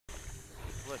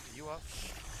Bliss, are you up?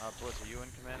 Bliss, are you in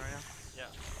command right now?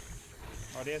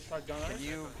 Yeah. Are they a shotgunner? Can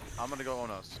you... I'm gonna go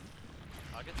Onos.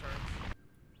 I'll get charged.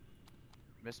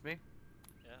 Miss me?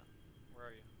 Yeah. Where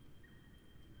are you?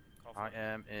 Call I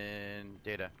am in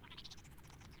data.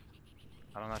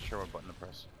 I'm not sure what button to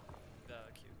press. Q.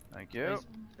 Thank you.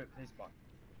 Please block.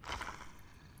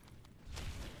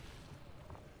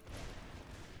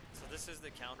 So this is the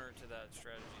counter to that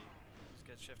strategy. Just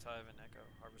get Shift Hive and Echo.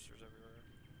 Harvesters everywhere.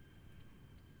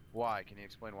 Why? Can you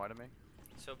explain why to me?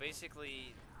 So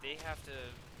basically, they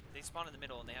spawn in the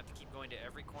middle and they have to keep going to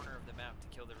every corner of the map to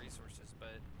kill the resources,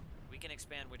 but we can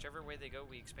expand whichever way they go,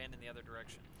 we expand in the other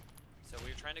direction. So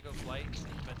we were trying to go flight,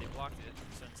 but they blocked it,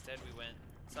 so instead we went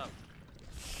sub.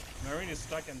 Marine is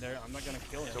stuck in there, I'm not gonna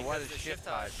kill him. So why does Shift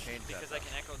Hive change that? Because I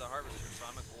can echo the harvester, so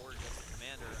I'm a Gorge as the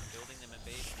commander, I'm building them in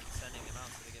base and sending them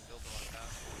out so they get built a lot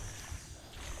faster.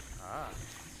 Ah.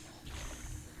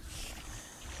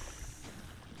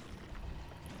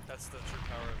 That's the true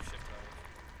power of Shift Hive.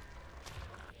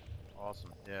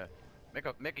 Awesome, yeah. Make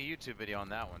a YouTube video on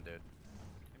that one, dude.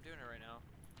 I'm doing it right now.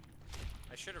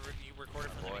 I should have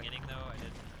recorded from the beginning though. I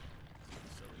didn't.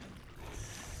 So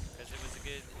because it's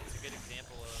a good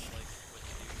example of like what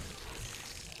to do.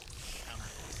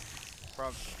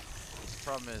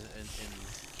 Problem is in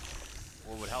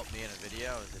what would help me in a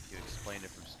video is if you explained it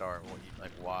from start, what you,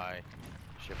 like why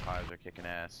Shift Hives are kicking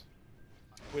ass.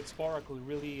 With Spark, we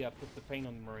really put the pain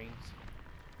on the Marines.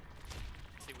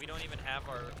 See, we don't even have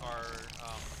our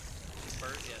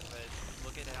spurs yet, but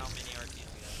look at how many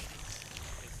RTs we have.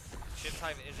 Shift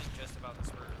Hive isn't just about the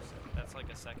spurs. That's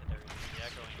like a secondary. The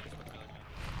echoing is what really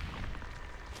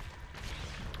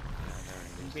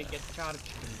matters. We get charged.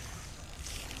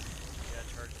 Yeah,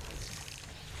 charge.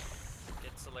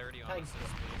 Get celerity on us,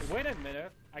 please. Wait a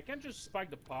minute. I can't just spike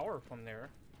the power from there.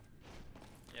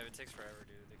 Yeah, it takes forever,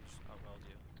 dude. They can just outweld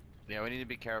you. Yeah, we need to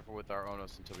be careful with our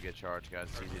Onos until we get charged, guys.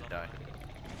 It's easy to die.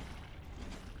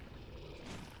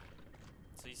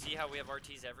 So you see how we have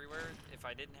RTs everywhere? If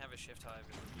I didn't have a Shift Hive,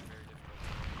 it would be very difficult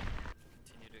to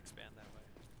continue to expand that way.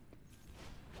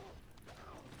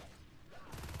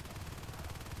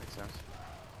 Makes sense.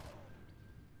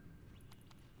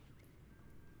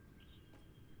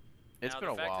 It's been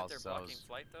a while, the fact that they're so blocking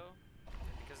flight, though,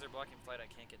 because they're blocking flight, I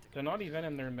can't get to. They're not even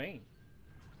in their main.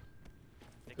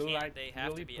 They can't. They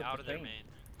have to be out of their main.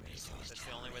 That's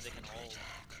the only way they can hold.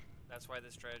 That's why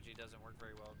this strategy doesn't work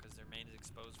very well, because their main is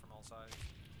exposed from all sides.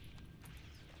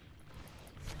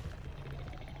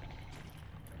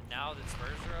 And now that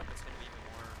spurs are up, it's going to be even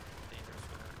more dangerous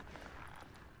for them.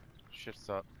 Shit's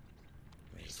up.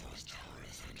 Resource tower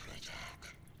is under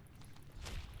attack.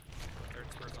 Third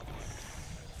spurs on the way.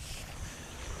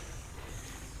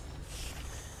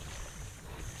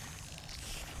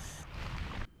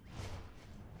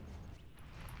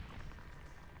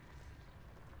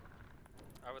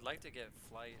 I would like to get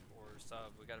flight or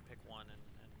sub. We gotta pick one and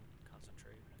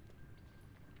concentrate.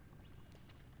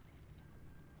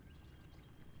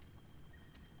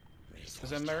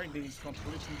 Because I'm married, he's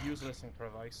completely useless in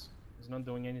crevice. He's not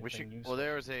doing anything useful. Well,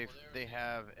 there's a. They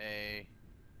have a.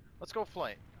 Let's go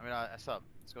flight. I mean, a sub.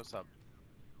 Let's go sub.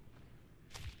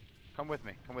 Come with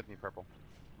me. Come with me, Purple.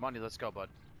 Money, let's go, bud.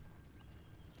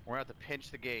 We're gonna have to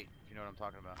pinch the gate, if you know what I'm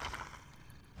talking about.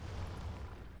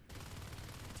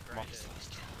 It's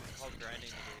called grinding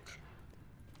the gate.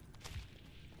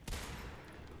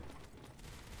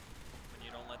 When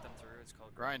you don't let them through, it's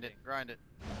called grinding. Grind it.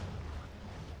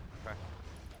 Okay.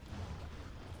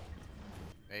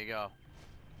 There you go.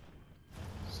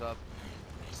 Sub.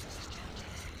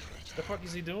 What the fuck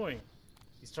is he doing?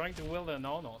 He's trying to wield an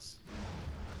Onos.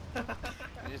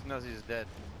 He just knows he's dead.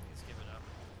 He's giving up.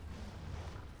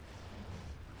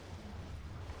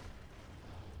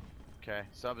 Okay,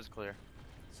 sub is clear.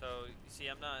 So, you see,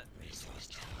 I'm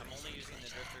only using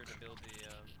the drifter to build the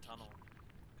tunnel,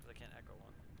 because I can't echo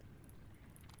one.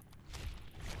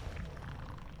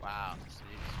 Wow, so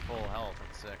he's full health,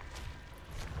 that's sick.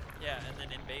 Yeah, and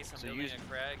then in base I'm building a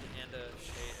crag and an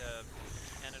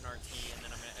RT, and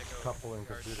then I'm going to echo the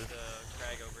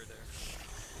crag over there.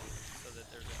 So that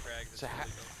there's a crag that's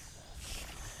really built.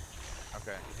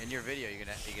 Okay, in your video you're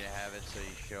gonna have it so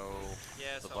you show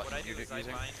yeah, the so button what I do is I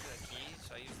using? bind the key,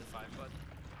 so I use the 5 button.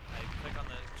 I click on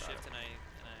the shift and I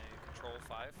control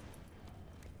 5.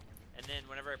 And then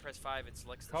whenever I press 5 it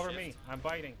selects the Cover shift. me, I'm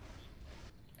biting.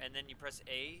 And then you press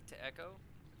A to echo.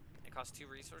 It costs 2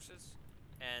 resources.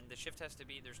 And the shift has to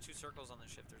be, there's 2 circles on the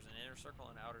shift. There's an inner circle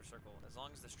and an outer circle. As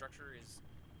long as the structure is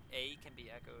A can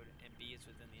be echoed and B is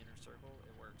within the inner circle,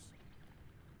 it works.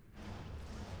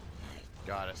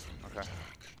 Got it. Okay.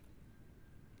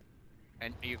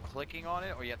 And are you clicking on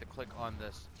it, or you have to click on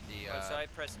this So I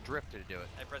press drifter to do it?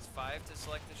 I press 5 to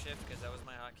select the shift because that was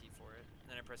my hotkey for it.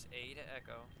 And then I press A to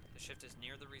echo. The shift is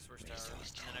near the resource tower.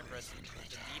 And then I press the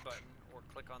D button or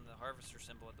click on the harvester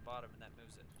symbol at the bottom, and that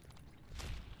moves it.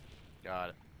 Got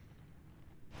it.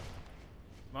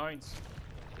 Mines.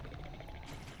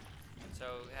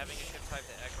 So having a shift type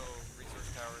to echo resource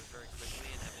towers very quickly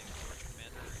and having a Gorge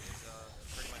commander is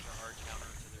pretty much a hard counter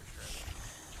to their strategy.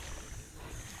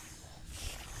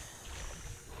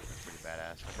 That's pretty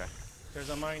badass. Okay. There's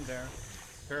a mine there.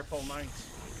 Careful mines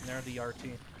near the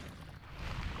RT.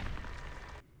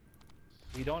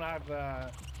 We don't have.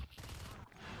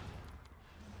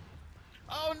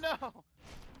 Oh no!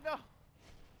 No!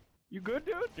 You good,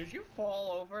 dude? Did you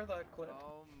fall over the cliff?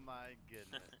 Oh my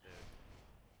goodness, dude.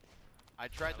 I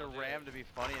tried to That'll do ram it. to be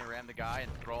funny and ram the guy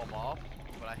and throw him off,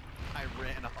 but I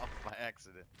ran off by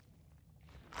accident.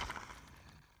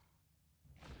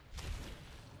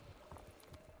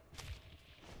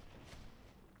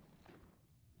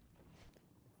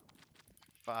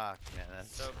 Fuck, man, that's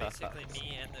So basically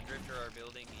me and the drifter are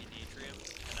building in Atrium,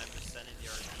 and I'm just sending the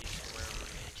RTs to wherever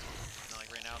we need. And like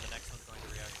right now, the next one's going to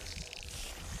reactor.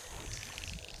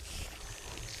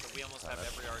 So we almost have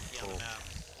every RT on the map.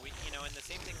 We, you know, and the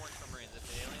same thing works for Marines. If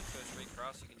the aliens go straight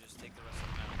across, you can just take the rest of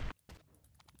the map.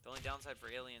 The only downside for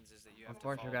aliens is that you have to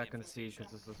follow Unfortunately, I the can see infestation.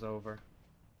 because this is over.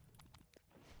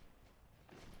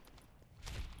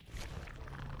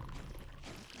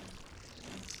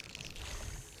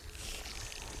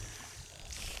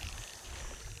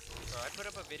 So I put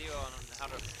up a video on how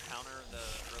to counter the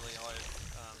early life,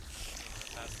 you know, the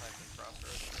fast type of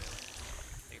CROSSROADS for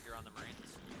aliens. If you're on the Marines,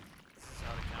 this is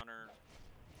how to counter,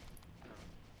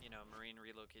 you know, Marine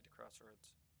relocate to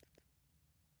CROSSROADS.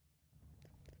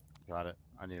 Got it.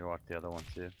 I need to watch the other one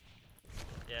too.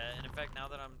 Yeah, and in fact,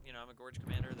 now that I'm, you know, I'm a Gorge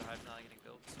commander, the hive's not getting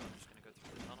built, so I'm just gonna go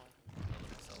through the tunnel and build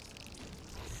it myself.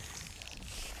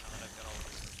 Now that I've got all the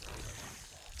resources I want.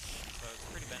 So it's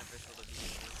pretty beneficial to be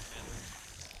a Gorge commander.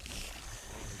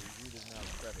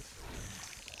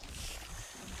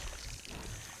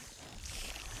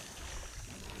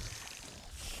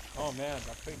 Oh man,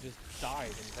 that thing just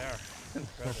died in there. It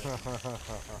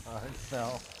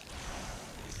fell.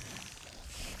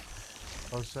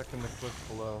 I was checking the cliff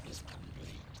below.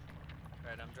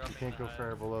 Alright, I'm You dropping can't the go hive.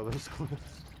 fair below those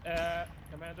cliffs.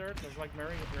 Commander, there's like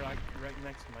Marine right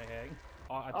next to my head.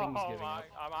 Oh, I think he's giving up.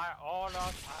 Am I on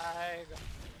a tag?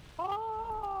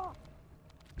 Oh!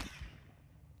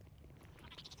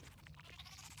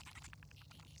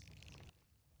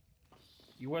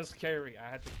 He was scary. I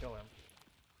had to kill him.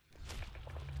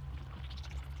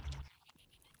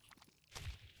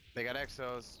 They got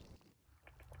exos.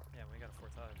 Yeah, we got a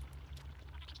 4th hive.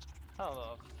 How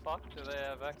the fuck do they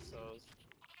have exos?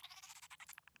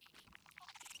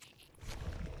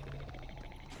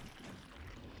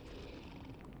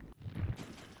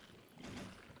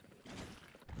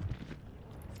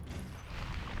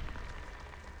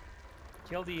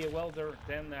 Kill the welder,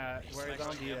 then where is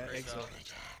on the upgrades exo. out.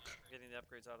 We're getting the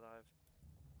upgrades out of the hive.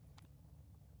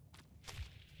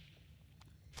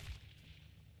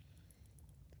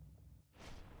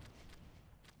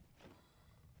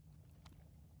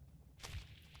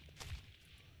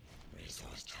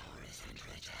 Resource tower is under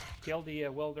attack. Kill the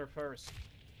welder first.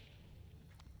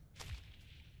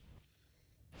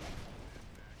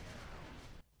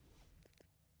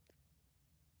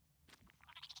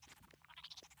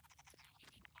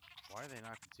 Why are they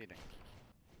not conceding?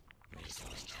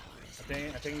 Resource tower is I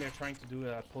think they're trying to do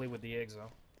a play with the exo.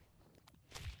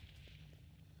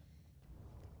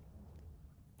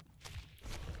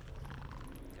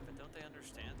 Yeah, but don't they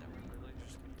understand that we're really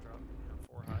just gonna drop, you know,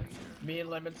 4 hives here? Me and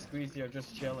Lemon Squeezy are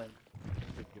just chilling.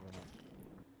 They've given up.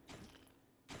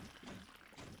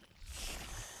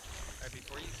 Alright,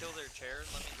 before you kill their chairs,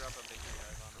 let me drop a victory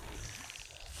hive on them.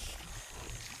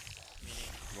 Meaning,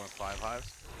 You want 5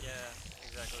 hives? yeah,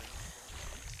 exactly.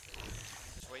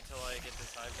 Just wait till I get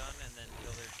this hive done and then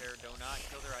kill their chair. Do not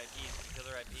kill their IPs. If you kill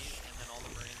their IPs and then all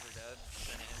the Marines are dead,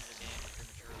 then it ends the game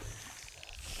prematurely.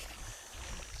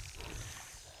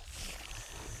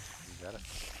 You got it.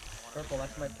 I want a Purple,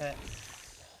 that's my victory pet.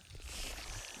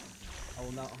 I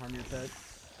will not harm your pet.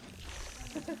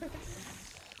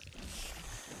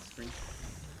 It's free.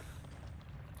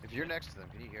 If you're next to them,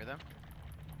 can you hear them?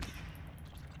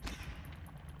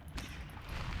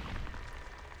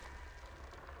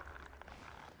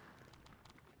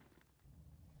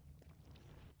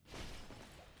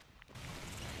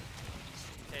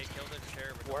 hive. Okay, kill their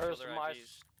chair, but don't Where's kill their my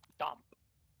IPs. stump?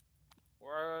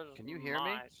 Where's Can you hear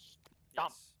me? my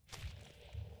stump? Yes.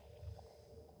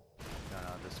 No,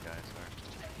 this guy,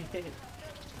 sorry.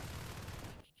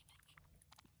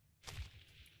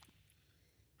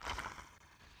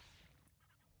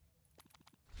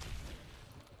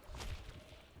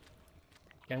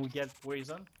 Can we get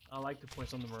poison? I like to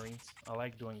poison the Marines. I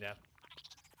like doing that.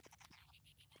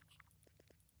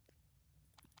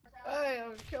 Hey,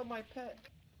 I killed my pet.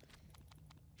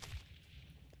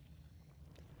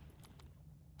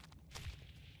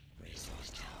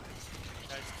 Resource towers under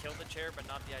Guys, attack. kill the chair, but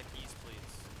not the IPs,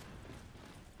 please.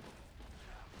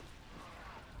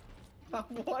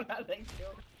 What are they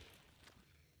doing?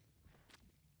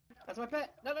 That's my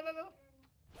pet. No, no, no, no.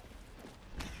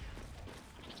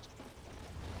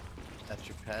 That's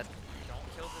your pet?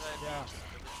 Don't kill the IPs. Yeah.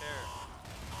 Kill the chair.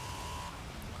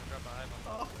 I want to drop a hive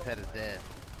on top. Oh. Pet is dead.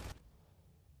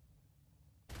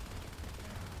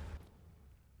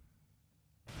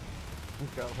 We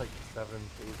got like 7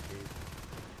 KP.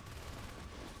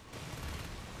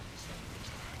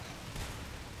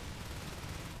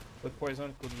 But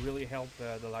poison could really help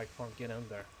the light farm get in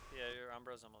there. Yeah, your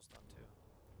Umbra's almost done too.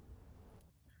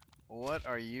 What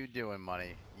are you doing,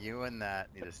 Money? You and that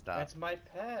need to stop. That's my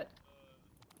pet.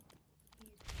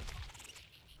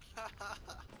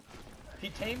 He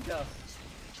tamed us.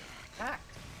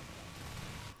 Hacked.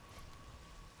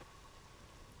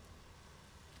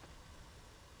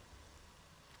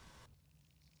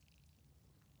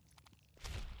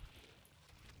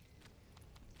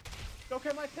 Don't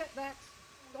kill my pet, Max.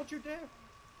 Don't you dare.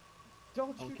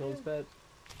 Don't you Kill his dare. pet.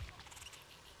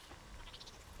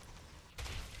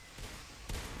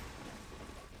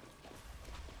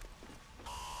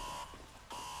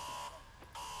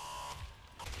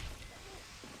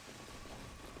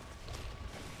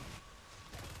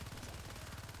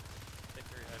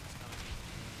 Victory hive is coming.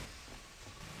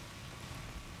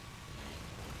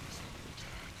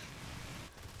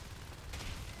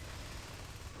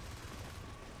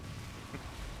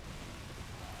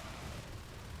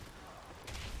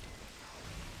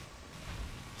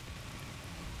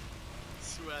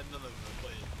 Swear none of them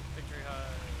played. Victory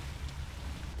hive.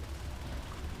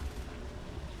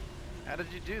 How did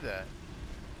you do that?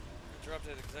 I dropped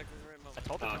it at exactly the right moment. I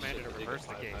told the Oh, commander shit, to they reverse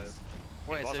can the hide games.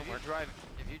 Wait, so wasn't if you working.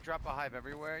 if you drop a hive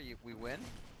everywhere, we win?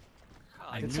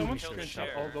 Oh, Did you someone killed the screenshot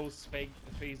chair. all those fake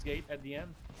phase gate at the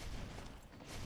end?